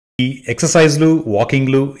ఈ ఎక్సర్సైజ్లు,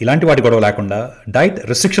 వాకింగ్లు ఇలాంటి వాటి గొడవ లేకుండా, డైట్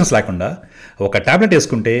రెస్ట్రిక్షన్స్ లేకుండా ఒక టాబ్లెట్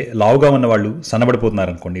వేసుకుంటే లావుగా ఉన్న వాళ్ళు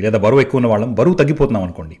సన్నబడిపోతున్నారు అనుకోండి, లేదా బరువు ఎక్కువ ఉన్న వాళ్ళం బరువు తగ్గిపోతున్నాం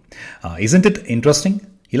అనుకోండి. Isn't it interesting?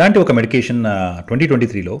 ఇలాంటి ఒక మెడికేషన్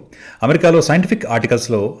 2023లో అమెరికాలో సైంటిఫిక్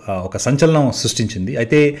ఆర్టికల్స్లో ఒక సంచలనం సృష్టించింది.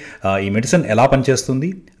 అయితే ఈ మెడిసిన్ ఎలా పనిచేస్తుంది,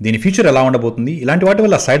 దీని ఫ్యూచర్ ఎలా ఉండబోతుంది, ఇలాంటి వాటి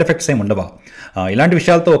వల్ల సైడ్ ఎఫెక్ట్స్ ఏమి ఉండవా, ఇలాంటి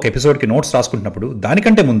విషయాలతో ఒక ఎపిసోడ్కి నోట్స్ రాసుకుంటున్నప్పుడు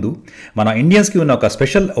దానికంటే ముందు మన ఇండియన్స్కి ఉన్న ఒక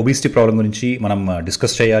స్పెషల్ ఒబిసిటీ ప్రాబ్లం గురించి మనం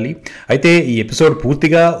డిస్కస్ చేయాలి. అయితే ఈ ఎపిసోడ్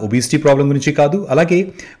పూర్తిగా ఒబిసిటీ ప్రాబ్లం గురించి కాదు, అలాగే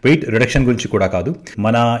వెయిట్ రిడక్షన్ గురించి కూడా కాదు.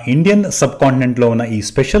 మన ఇండియన్ సబ్ కాంటినెంట్లో ఉన్న ఈ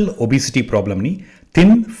స్పెషల్ ఒబిసిటీ ప్రాబ్లమ్ని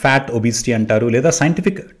థిన్ ఫ్యాట్ ఒబిసిటీ అంటారు, లేదా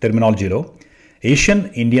సైంటిఫిక్ టెర్మినాలజీలో ఏషియన్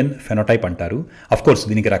ఇండియన్ ఫెనోటైప్ అంటారు. అఫ్ కోర్స్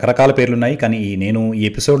దీనికి రకరకాల పేర్లు ఉన్నాయి, కానీ నేను ఈ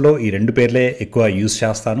ఎపిసోడ్లో ఈ రెండు పేర్లే ఎక్కువ యూజ్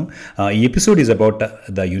చేస్తాను. ఈ episode is about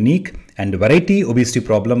the unique and variety obesity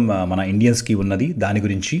problem మన ఇండియన్స్కి ఉన్నది, దాని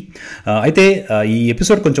గురించి. అయితే ఈ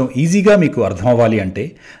ఎపిసోడ్ కొంచెం ఈజీగా మీకు అర్థం అవ్వాలి అంటే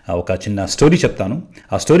ఒక చిన్న స్టోరీ చెప్తాను.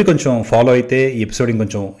 ఆ స్టోరీ కొంచెం ఫాలో అయితే ఈ ఎపిసోడ్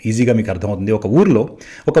ఇంకొంచెం ఈజీగా మీకు అర్థమవుతుంది. ఒక ఊరిలో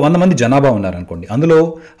ఒక 100 మంది జనాభా ఉన్నారనుకోండి. అందులో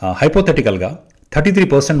హైపోథెటికల్గా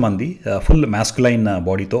 33% మంది ఫుల్ మ్యాస్కులైన్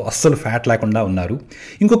బాడీతో అస్సలు ఫ్యాట్ లేకుండా ఉన్నారు.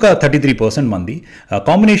 ఇంకొక 33% మంది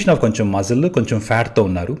కాంబినేషన్ ఆఫ్ కొంచెం మజిల్ కొంచెం ఫ్యాట్తో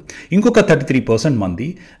ఉన్నారు. ఇంకొక 33% మంది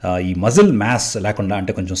ఈ మజిల్ మ్యాస్ లేకుండా,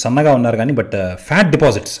 అంటే కొంచెం సన్నగా ఉన్నారు కానీ but fat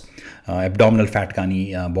deposits, abdominal fat కానీ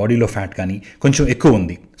బాడీలో ఫ్యాట్ కానీ కొంచెం ఎక్కువ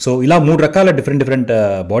ఉంది. సో ఇలా 3 రకాల డిఫరెంట్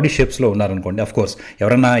బాడీ షేప్స్లో ఉన్నారనుకోండి. అఫ్ కోర్స్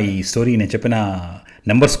ఎవరన్నా ఈ స్టోరీ నేను చెప్పిన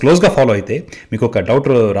నెంబర్స్ క్లోజ్గా ఫాలో అయితే మీకు ఒక డౌట్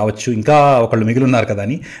రావచ్చు, ఇంకా ఒకళ్ళు మిగిలి ఉన్నారు కదా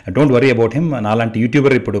అని. Don't worry about him. నాలాంటి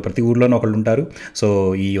యూట్యూబర్ ఇప్పుడు ప్రతి ఊర్లోనూ ఒకళ్ళు ఉంటారు. సో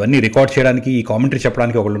ఇవన్నీ రికార్డ్ చేయడానికి, ఈ కామెంటరీ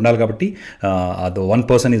చెప్పడానికి ఒకళ్ళు ఉండాలి. కాబట్టి అది 1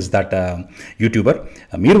 పర్సన్ ఈజ్ దట్ యూట్యూబర్.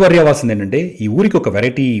 మీరు వరీ అవ్వాల్సింది ఏంటంటే, ఈ ఊరికి ఒక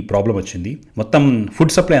వెరైటీ ప్రాబ్లం వచ్చింది. మొత్తం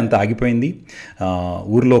ఫుడ్ సప్లై అంతా ఆగిపోయింది.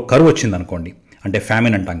 ఊరిలో కరువు వచ్చింది అనుకోండి, అంటే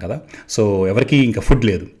ఫ్యామిన్ అంటాం కదా. సో ఎవరికి ఇంకా ఫుడ్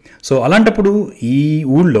లేదు. సో అలాంటప్పుడు ఈ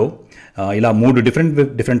ఊళ్ళో ఇలా 3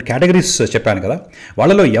 డిఫరెంట్ కేటగిరీస్ చెప్పాను కదా,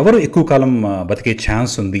 వాళ్ళలో ఎవరు ఎక్కువ కాలం బతికే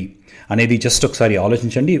ఛాన్స్ ఉంది అనేది జస్ట్ ఒకసారి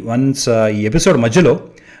ఆలోచించండి. వన్స్ ఈ ఎపిసోడ్ మధ్యలో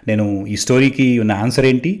నేను ఈ స్టోరీకి ఉన్న ఆన్సర్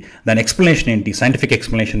ఏంటి, దాని ఎక్స్ప్లెనేషన్ ఏంటి, సైంటిఫిక్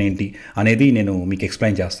ఎక్స్ప్లెనేషన్ ఏంటి అనేది నేను మీకు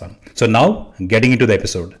ఎక్స్ప్లెయిన్ చేస్తాను. So now getting in to the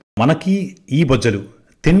episode. మనకి ఈ బొజ్జలు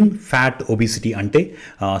థిన్ ఫ్యాట్ ఒబిసిటీ అంటే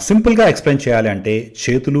సింపుల్గా ఎక్స్ప్లెయిన్ చేయాలి అంటే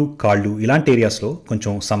చేతులు, కాళ్ళు ఇలాంటి ఏరియాస్లో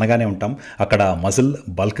కొంచెం సన్నగానే ఉంటాం. అక్కడ మజిల్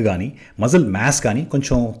బల్క్ కానీ మజిల్ మ్యాస్ కానీ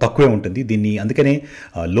కొంచెం తక్కువే ఉంటుంది. దీన్ని అందుకనే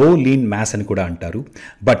లో లీన్ మ్యాస్ అని కూడా అంటారు.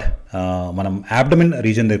 బట్ మనం యాబ్డమిన్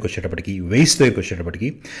రీజన్ దగ్గరికి వచ్చేటప్పటికి, వేస్ట్ దగ్గరికి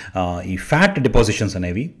వచ్చేటప్పటికి ఈ ఫ్యాట్ డిపాజిషన్స్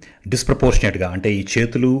అనేవి డిస్ప్రపోర్షనేట్గా, అంటే ఈ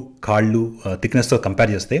చేతులు, కాళ్ళు థిక్నెస్తో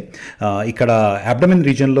కంపేర్ చేస్తే ఇక్కడ యాబ్డమిన్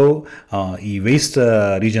రీజన్లో, ఈ వేస్ట్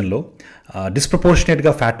రీజన్లో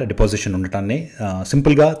డిస్ప్రపోర్షనేట్గా ఫ్యాట్ డిపాజిషన్ ఉండటాన్ని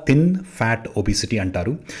సింపుల్గా థిన్ ఫ్యాట్ ఒబిసిటీ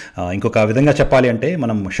అంటారు. ఇంకొక విధంగా చెప్పాలి అంటే,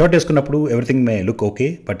 మనం షర్ట్ వేసుకున్నప్పుడు everything may look okay,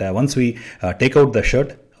 but once we take out the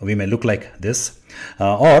shirt we may look like this.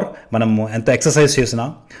 Are మనం ఎంత ఎక్సర్సైజ్ చేసినా,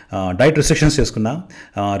 డైట్ రిస్ట్రిక్షన్స్ చేసుకున్నా,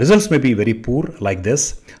 results may be very poor like this.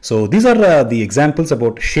 So these are the examples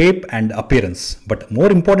about shape and appearance. But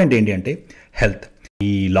more important ఏంటి అంటే health.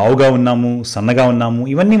 ఈ లావుగా ఉన్నాము, సన్నగా ఉన్నాము,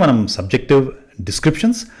 ఇవన్నీ మనం సబ్జెక్టివ్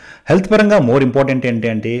డిస్క్రిప్షన్స్. హెల్త్ పరంగా మోర్ ఇంపార్టెంట్ ఏంటి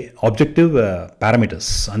అంటే ఆబ్జెక్టివ్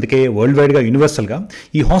పారామీటర్స్. అందుకే వరల్డ్ వైడ్గా యూనివర్సల్గా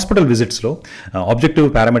ఈ hospital విజిట్స్లో objective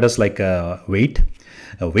parameters like weight,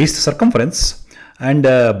 waist circumference and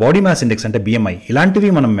body mass index అంటే BMI ఇలాంటివి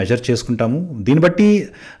మనం మెజర్ చేసుకుంటాము. దీన్ని బట్టి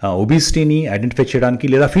ఒబిసిటీని ఐడెంటిఫై చేయడానికి,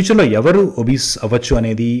 లేదా ఫ్యూచర్లో ఎవరు ఒబీస్ అవ్వచ్చు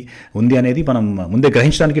అనేది మనం ముందే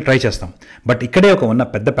గ్రహించడానికి ట్రై చేస్తాం. బట్ ఇక్కడే ఉన్న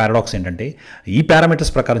పెద్ద పారాడాక్స్ ఏంటంటే, ఈ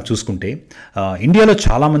పారామీటర్స్ ప్రకారం చూసుకుంటే ఇండియాలో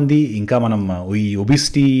చాలామంది ఇంకా మనం ఈ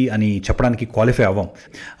ఒబిసిటీ అని చెప్పడానికి క్వాలిఫై అవ్వం.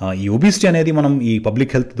 ఈ ఒబిసిటీ అనేది మనం ఈ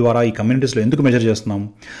పబ్లిక్ హెల్త్ ద్వారా ఈ కమ్యూనిటీస్లో ఎందుకు మెజర్ చేస్తున్నాం?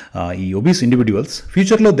 ఈ ఒబీస్ ఇండివిడ్యువల్స్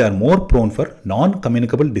ఫ్యూచర్లో they are more prone for non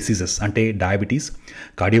communicable diseases, అంటే diabetes,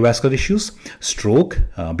 cardiovascular issues, stroke,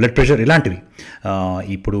 blood pressure ఇలాంటివి.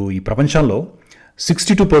 ఇప్పుడు ఈ ప్రపంచంలో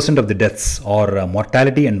 62% of the deaths or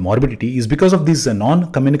mortality and morbidity is because of these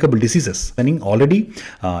non-communicable diseases. Meaning already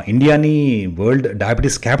ఇండియాని world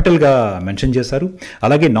diabetes క్యాపిటల్గా mention చేశారు.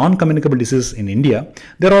 అలాగే non communicable disease in India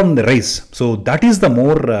there are on the rise. So that is the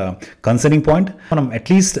more concerning point. మనం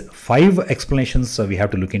at least 5 explanations we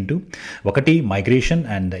have to look in to. ఒకటి migration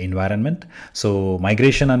and environment. So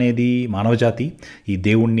migration అనేది మానవజాతి ఈ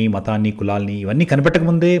దేవుణ్ణి, మతాన్ని, కులాల్ని ఇవన్నీ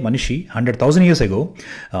కనిపెట్టకముందే మనిషి 100,000 years ago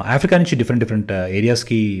ఆఫ్రికా నుంచి డిఫరెంట్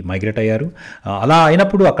ఏరియాస్కి మైగ్రేట్ అయ్యారు. అలా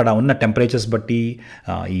అయినప్పుడు అక్కడ ఉన్న టెంపరేచర్స్ బట్టి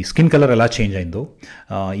ఈ స్కిన్ కలర్ ఎలా చేంజ్ అయిందో,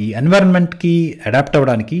 ఈ ఎన్వైరన్మెంట్కి అడాప్ట్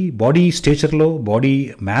అవ్వడానికి బాడీ స్టేచర్లో, బాడీ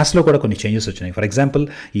మ్యాస్లో కూడా కొన్ని చేంజెస్ వచ్చినాయి. ఫర్ ఎగ్జాంపుల్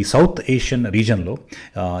ఈ south Asian రీజన్లో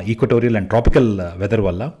equatorial and tropical weather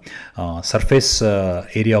వల్ల surface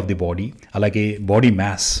area of the body, అలాగే బాడీ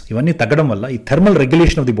మ్యాస్ ఇవన్నీ తగ్గడం వల్ల ఈ thermal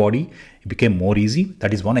regulation of the body became more easy.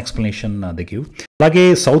 That is one explanation they give. అలాగే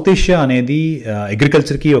సౌత్ ఏషియా అనేది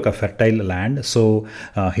అగ్రికల్చర్కి ఒక ఫెర్టైల్ ల్యాండ్. సో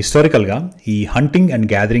హిస్టారికల్గా ఈ హంటింగ్ అండ్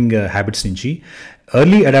గ్యాదరింగ్ హ్యాబిట్స్ నుంచి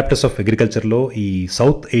ఎర్లీ అడాప్టర్స్ ఆఫ్ అగ్రికల్చర్లో ఈ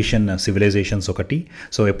సౌత్ ఏషియన్ సివిలైజేషన్స్ ఒకటి.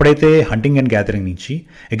 సో ఎప్పుడైతే హంటింగ్ అండ్ గ్యాదరింగ్ నుంచి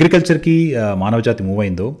అగ్రికల్చర్కి మానవజాతి మూవ్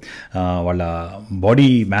అయిందో వాళ్ళ బాడీ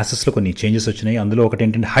మ్యాసెస్లో కొన్ని చేంజెస్ వచ్చినాయి. అందులో ఒకటి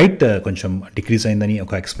ఏంటంటే హైట్ కొంచెం డిక్రీజ్ అయిందని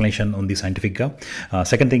ఒక ఎక్స్ప్లెనేషన్ ఉంది సైంటిఫిక్గా.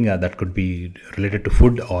 Second thing that could be related to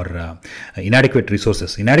food are ఇనాడిక్వేట్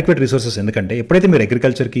resources. ఎందుకంటే ఎప్పుడైతే మీరు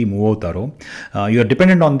అగ్రికల్చర్కి మూవ్ అవుతారో you're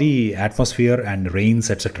dependent on the atmosphere and rains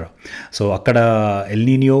etcetera. So అక్కడ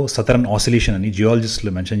ఎల్నీనియో సదరన్ ఆసిలేషన్ అని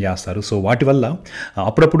జియాలజిస్టులు మెన్షన్ చేస్తారు. సో వాటి వల్ల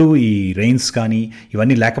అప్పుడప్పుడు ఈ రెయిన్స్ కానీ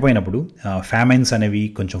ఇవన్నీ లేకపోయినప్పుడు ఫ్యామైన్స్ అనేవి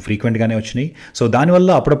కొంచెం ఫ్రీక్వెంట్గానే వచ్చినాయి. సో దానివల్ల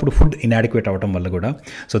అప్పుడప్పుడు ఫుడ్ ఇన్యాడిక్వేట్ అవ్వడం వల్ల కూడా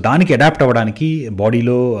సో దానికి అడాప్ట్ అవ్వడానికి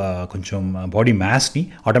బాడీలో కొంచెం బాడీ మ్యాస్ని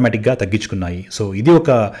ఆటోమేటిక్గా తగ్గించుకున్నాయి. సో ఇది ఒక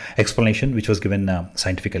explanation which was given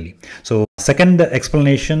scientifically. So second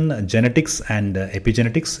explanation genetics and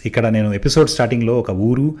epigenetics. ఇక్కడ నేను ఎపిసోడ్ స్టార్టింగ్లో ఒక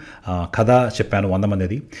ఊరు కథ చెప్పాను 100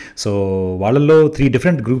 మందిది. సో వాళ్ళల్లో 3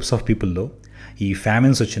 డిఫరెంట్ గ్రూప్స్ ఆఫ్ పీపుల్లో ఈ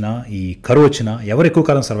ఫ్యామిన్స్ వచ్చినా ఈ కరువు వచ్చినా ఎవరు ఎక్కువ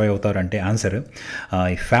కాలం సర్వైవ్ అవుతారంటే ఆన్సర్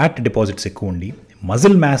ఈ ఫ్యాట్ డిపాజిట్స్ ఎక్కువ ఉండి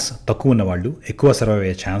మజిల్ మ్యాస్ తక్కువ ఉన్న వాళ్ళు ఎక్కువ సర్వైవ్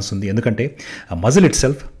అయ్యే ఛాన్స్ ఉంది. ఎందుకంటే muscle it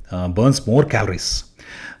self burns more calories.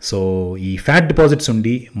 So ఈ ఫ్యాట్ డిపాజిట్స్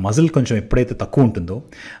ఉండి మజిల్ కొంచెం ఎప్పుడైతే తక్కువ ఉంటుందో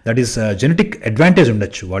దట్ ఈస్ జెనెటిక్ అడ్వాంటేజ్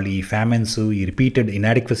ఉండొచ్చు వాళ్ళు ఈ ఫ్యామెన్స్ ఈ రిపీటెడ్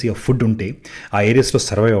ఇనాడిక్వసీ ఆఫ్ ఫుడ్ ఉంటే ఆ ఏరియాస్లో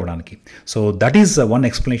సర్వైవ్ అవ్వడానికి. So that is one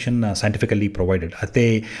explanation scientifically provided. అయితే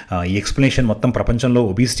ఈ ఎక్స్ప్లెనేషన్ మొత్తం ప్రపంచంలో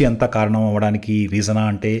ఒబిసిటీ అంతా కారణం అవ్వడానికి రీజనా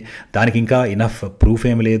అంటే దానికి ఇంకా ఇనఫ్ ప్రూఫ్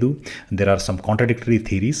ఏమి లేదు. There are some contradictory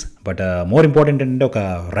theories. But more important ఏంటంటే ఒక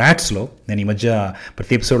ర్యాట్స్లో నేను ఈ మధ్య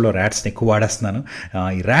ప్రతి ఎపిసోడ్లో ర్యాట్స్ని ఎక్కువ వాడేస్తున్నాను.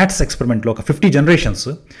 ఈ ర్యాట్స్ ఎక్స్పెరిమెంట్లో ఒక 50 జనరేషన్స్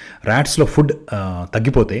ర్యాట్స్లో ఫుడ్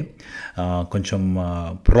తగ్గిపోతే కొంచెం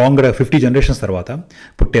ప్రాంగ్గా 50 జనరేషన్స్ తర్వాత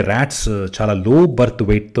పుట్టే ర్యాట్స్ చాలా లో బర్త్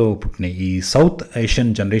వెయిట్తో పుట్టినాయి. ఈ సౌత్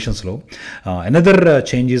ఏషియన్ జనరేషన్స్లో అనదర్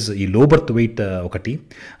చేంజెస్ ఈ లో బర్త్ వెయిట్ ఒకటి.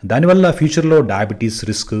 దానివల్ల ఫ్యూచర్లో డయాబెటీస్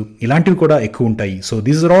రిస్క్ ఇలాంటివి కూడా ఎక్కువ ఉంటాయి. So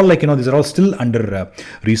these are all these are all still under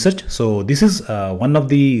research. So this is one of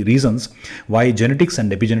the reasons why genetics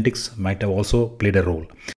and epigenetics might have also played a role.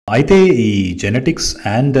 అయితే ఈ genetics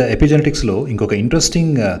and ఎపిజెనెటిక్స్లో ఇంకొక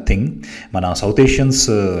interesting thing, మన south Asians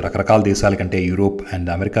రకరకాల దేశాల కంటే Europe and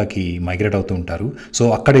అమెరికాకి migrate అవుతూ ఉంటారు. సో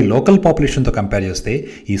అక్కడి లోకల్ పాపులేషన్తో కంపేర్ చేస్తే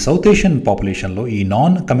ఈ సౌత్ ఏషియన్ పాపులేషన్లో ఈ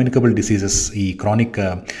నాన్ కమ్యూనికబుల్ డిసీజెస్, ఈ క్రానిక్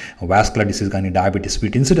వాస్కులర్ డిసీజ్ కానీ డయాబెటీస్,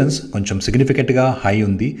 వీటి ఇన్సిడెన్స్ కొంచెం సిగ్నిఫికెంట్గా హై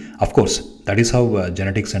ఉంది. Of course that is how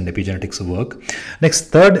genetics and epigenetics work. Next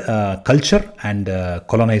third culture and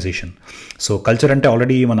కొలోనైజేషన్. So culture అంటే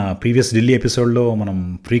ఆల్రెడీ మన ప్రీవియస్ ఢిల్లీ ఎపిసోడ్లో మనం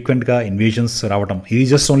ఫ్రీక్వెంట్గా ఇన్వేజన్స్ రావడం, ఇది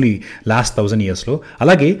జస్ట్ ఓన్లీ లాస్ట్ 1000 yearsలో.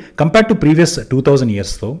 అలాగే కంపేర్ టు ప్రీవియస్ 2000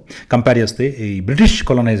 yearsతో కంపేర్ చేస్తే ఈ బ్రిటిష్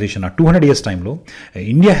కొలోనైజేషన్ 200 years టైంలో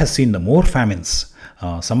India has seen the more ఫ్యామిన్స్.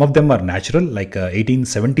 Some of them are natural. Like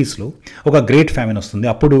 1870sలో ఒక గ్రేట్ ఫ్యామిన్ వస్తుంది.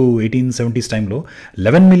 అప్పుడు 1870s టైంలో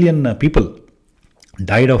 11 million people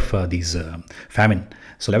died of these famine.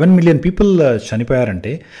 So 11 million people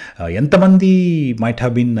చనిపోయారంటే ఎంతమంది might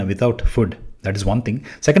have been without food? That is one thing.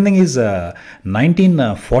 Second thing is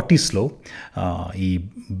 1940sలో ఈ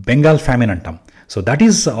Bengal famine అంటాం. So that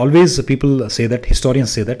is always people say that,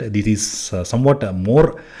 historians say that this is somewhat more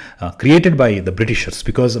created by the Britishers.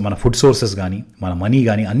 Because మన food sources కానీ మన money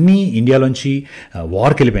కానీ అన్నీ ఇండియాలోంచి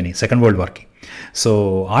వార్కి వెళ్ళిపోయినాయి, second world వార్కి. So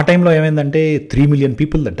ఆ టైంలో ఏమైందంటే 3 million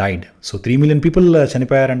people died. So 3 million people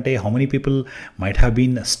చనిపోయారంటే how many people might have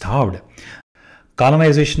been స్టార్వ్డ్?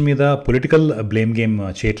 Colonisation మీద పొలిటికల్ బ్లేమ్ గేమ్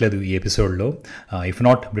చేయట్లేదు ఈ ఎపిసోడ్లో. If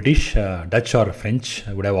not British, Dutch are French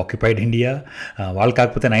would have occupied India. వాళ్ళు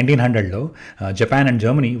కాకపోతే 1900లో Japan and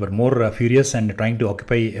Germany were more furious and trying to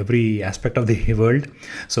occupy every aspect of the world.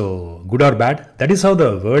 So good or bad, that is how the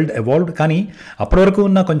world evolved. కానీ అప్పటి వరకు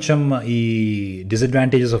ఉన్న కొంచెం ఈ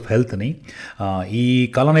disadvantages of హెల్త్ని ఈ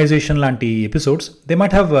కాలనైజేషన్ లాంటి episodes they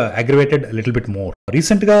might have aggravated little bit more.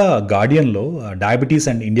 రీసెంట్గా గార్డియన్లో డయాబెటీస్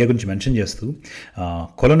అండ్ ఇండియా గురించి మెన్షన్ చేస్తూ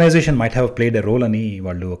colonization might have played a role అని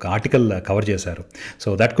వాళ్ళు ఒక ఆర్టికల్ కవర్ చేశారు. So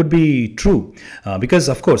that could be true because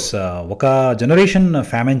of course ఒక జనరేషన్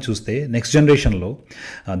ఫ్యామిన్ చూస్తే నెక్స్ట్ జనరేషన్లో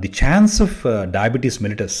the chance of diabetes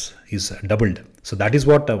mellitus is doubled. So that is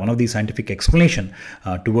what one of the scientific explanation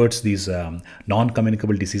towards these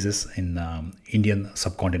non-communicable diseases in Indian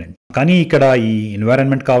subcontinent. కానీ ఇక్కడ ఈ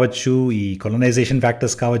environment కావచ్చు, ఈ colonisation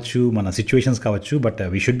factors కావచ్చు, మన సిచ్యువేషన్స్ కావచ్చు, but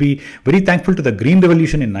we should be very thankful to the green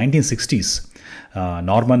revolution in 1960s.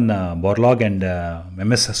 Norman Borlaug and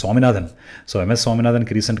MS Swaminathan. So MS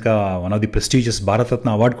స్వామినాథన్కి రీసెంట్గా one of the prestigious Bharat Ratna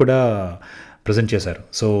award కూడా ప్రజెంట్ చేశారు.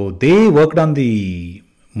 So they worked on the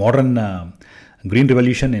modern green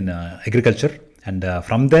revolution in agriculture and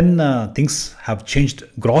from then things have changed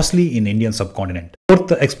grossly in Indian sub continent.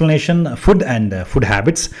 Fourth explanation food and food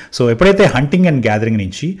habits. So ఎప్పుడైతే hunting and gathering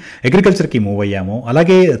నుంచి అగ్రికల్చర్కి move అయ్యామో,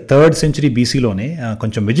 అలాగే 3rd century BCలోనే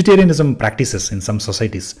కొంచెం vegetarianism practices in some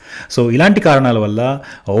societies. So ఇలాంటి కారణాల వల్ల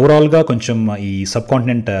ఓవరాల్గా కొంచెం ఈ సబ్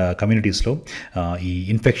కాంటినెంట్ కమ్యూనిటీస్లో ఈ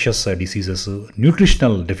ఇన్ఫెక్షస్ డిసీజెస్,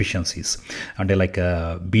 న్యూట్రిషనల్ డెఫిషియన్సీస్ అంటే లైక్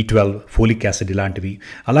B12, ఫోలిక్ యాసిడ్ ఇలాంటివి,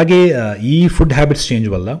 అలాగే ఈ ఫుడ్ హ్యాబిట్స్ చేంజ్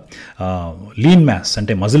వల్ల లీన్ మ్యాస్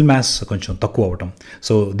అంటే మజిల్ మ్యాస్ కొంచెం తక్కువ అవటం.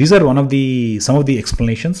 So these are some of the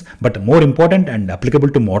explanations. But more important and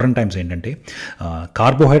applicable to modern times ఏంటంటే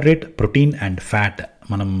కార్బోహైడ్రేట్, ప్రోటీన్ అండ్ ఫ్యాట్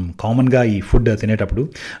మనం కామన్గా ఈ ఫుడ్ తినేటప్పుడు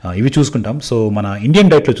ఇవి చూసుకుంటాం. సో మన ఇండియన్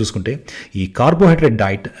డైట్లో చూసుకుంటే ఈ carbohydrate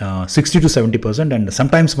diet 60 to 70% and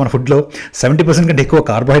sometimes మన ఫుడ్లో 70% కంటే ఎక్కువ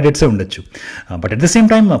కార్బోహైడ్రేట్సే ఉండొచ్చు. But at the same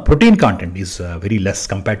time protein content is very less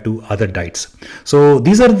compared to other diets. So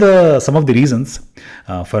these are some of the reasons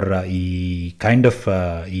for ఈ కైండ్ ఆఫ్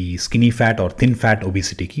ఈ skinny fat are thin fat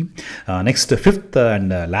ఒబిసిటీకి. Next 5th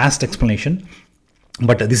and last explanation,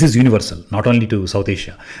 but this is universal, not only to south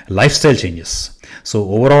Asia, life style changes. So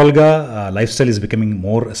ఓవరాల్గా life style is becoming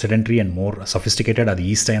more sedentary and more sophisticated. అది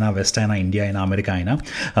east అయినా, west అయినా, India అయినా, America అయినా.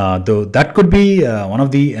 That could be one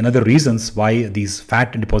of the another reasons why these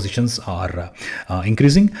fat depositions are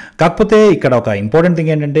increasing. కాకపోతే ఇక్కడ ఒక important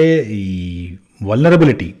thing ఏంటంటే ఈ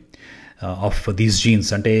వల్నరబిలిటీ ఆఫ్ దీస్ జీన్స్.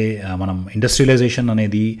 అంటే మనం ఇండస్ట్రియలైజేషన్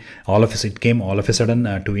అనేది it came all of a sudden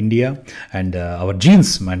to India and hour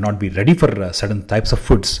jeans might not be ready for sudden types of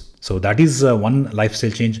foods. So that is one life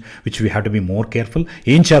style change which we have to be more careful.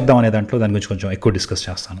 ఏం చేద్దాం అనే దాంట్లో దాని గురించి కొంచెం ఎక్కువ discuss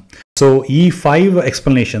చేస్తాను. So ఈ 5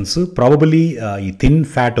 ఎక్స్ప్లెనేషన్స్ ప్రాబబలీ ఈ థిన్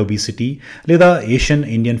ఫ్యాట్ ఒబిసిటీ లేదా ఏషియన్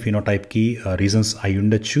ఇండియన్ ఫినోటైప్కి రీజన్స్ అయి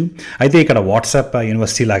ఉండొచ్చు. అయితే ఇక్కడ వాట్సాప్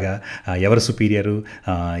యూనివర్సిటీ లాగా ఎవరు సుపీరియరు,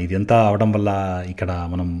 ఇదంతా అవడం వల్ల ఇక్కడ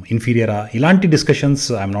మనం ఇన్ఫీరియరా, ఇలాంటి discussions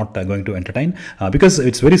I'm not going to entertain because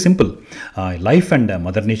it's very simple. Life and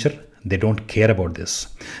mother nature, they don't care about this.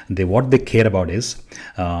 What they care about is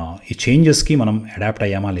ఈ చేంజెస్కి మనం అడాప్ట్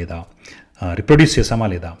అయ్యామా లేదా, రిప్రొడ్యూస్ చేసామా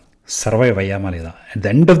లేదా, సర్వైవ్ అయ్యామా లేదా. At the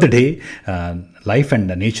end of the day life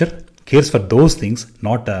and nature cares for those things,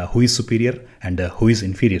 not who is superior and who is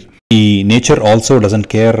inferior. ఈ nature also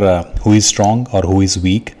doesn't care who is strong are who is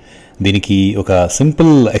week. దీనికి ఒక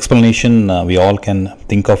simple explanation we all can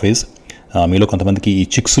think of is, మీలో కొంతమందికి ఈ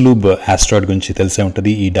చిక్సులూబ్ asteroid గురించి తెలిసే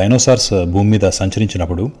ఉంటుంది. ఈ డైనోసార్స్ భూమి మీద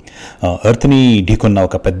సంచరించినప్పుడు ఎర్త్ని ఢీకొన్న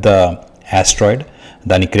ఒక పెద్ద ఆస్ట్రాయిడ్,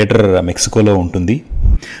 దాని క్రేటర్ మెక్సికోలో ఉంటుంది.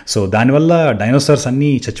 సో దానివల్ల డైనోసార్స్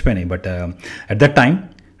అన్నీ చచ్చిపోయినాయి. But at that time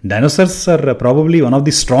dinosaurs are probably one of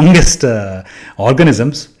the strongest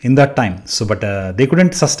organisms in that time. So but they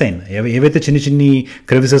couldn't sustain. ఏవైతే చిన్ని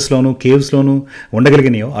క్రెవిసెస్లోను, కేవ్స్లోను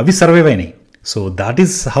ఉండగలిగినాయో అవి సర్వైవ్ అయినాయి. So that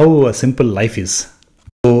is how simple life is.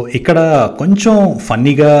 So ఇక్కడ కొంచెం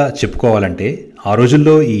ఫన్నీగా చెప్పుకోవాలంటే ఆ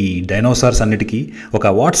రోజుల్లో ఈ డైనోసార్స్ అన్నిటికీ ఒక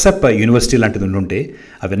వాట్సాప్ యూనివర్సిటీ లాంటిది ఉండుంటే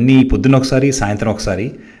అవన్నీ పొద్దున్న ఒకసారి, సాయంత్రం ఒకసారి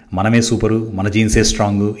మనమే సూపరు, మన జీన్సే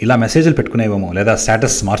స్ట్రాంగ్, ఇలా మెసేజ్లు పెట్టుకునేవేమో లేదా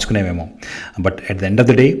status మార్చుకునేవేమో. But at the end of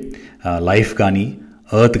the day life కానీ,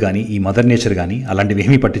 ఎర్త్ కానీ, ఈ మదర్ నేచర్ కానీ అలాంటివి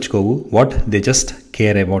ఏమీ పట్టించుకోవు. What they just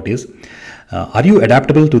care about is are you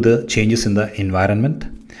adaptable to the changes in the environment,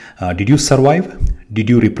 did you survive,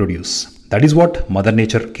 did you reproduce. That is what mother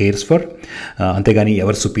nature cares for. అంతేగాని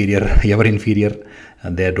ఎవరు superior, ఎవరు inferior,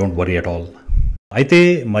 they don't worry at all. అయితే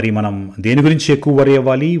మరి మనం దేని గురించి ఎక్కువ worry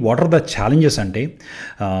అవ్వాలి, వాట్ ఆర్ ద ఛాలెంజెస్ అంటే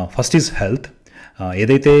ఫస్ట్ ఈజ్ హెల్త్.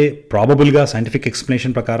 ఏదైతే ప్రాబబుల్గా సైంటిఫిక్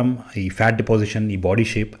ఎక్స్ప్లెనేషన్ ప్రకారం ఈ ఫ్యాట్ డిపాజిషన్, ఈ బాడీ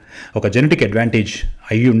షేప్ ఒక జెనెటిక్ అడ్వాంటేజ్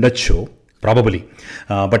అయ్యి ఉండొచ్చు ప్రాబబులీ.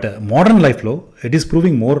 బట్ మోడర్న్ లైఫ్లో it is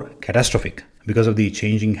proving more క్యాటాస్ట్రోఫిక్ because of the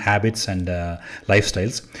changing habits and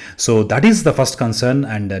lifestyles. So that is the first concern.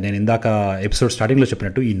 And నేను ఇందాక ఎపిసోడ్ స్టార్టింగ్లో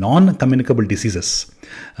చెప్పినట్టు ఈ non communicable diseases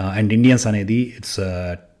and Indians అనేది it's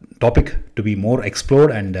topic to be more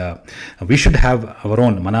explored and we should have our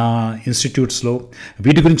own. మన ఇన్స్టిట్యూట్స్లో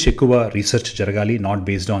వీటి గురించి ఎక్కువ రీసెర్చ్ జరగాలి, not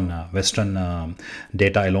based on western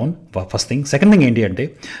data alone. First thing. Second thing ఏంటి అంటే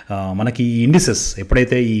మనకి ఈ ఇండిసెస్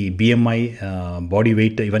ఎప్పుడైతే ఈ BMI, బాడీ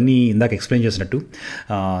వెయిట్ ఇవన్నీ ఇందాక ఎక్స్ప్లెయిన్ చేసినట్టు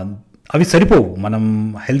అవి సరిపోవు. మనం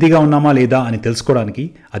హెల్తీగా ఉన్నామా లేదా అని తెలుసుకోవడానికి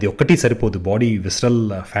అది ఒక్కటి సరిపోదు. బాడీ విసరల్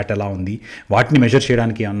ఫ్యాట్ ఎలా ఉంది, వాటిని మెజర్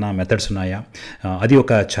చేయడానికి అన్న మెథడ్స్ ఉన్నాయా, అది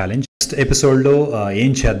ఒక ఛాలెంజ్. నెక్స్ట్ ఎపిసోడ్లో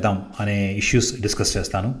ఏం చేద్దాం అనే ఇష్యూస్ డిస్కస్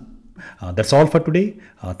చేస్తాను. That's all for today.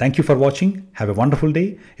 Thank you for watching. Have a wonderful day.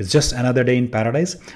 It's just another day in paradise.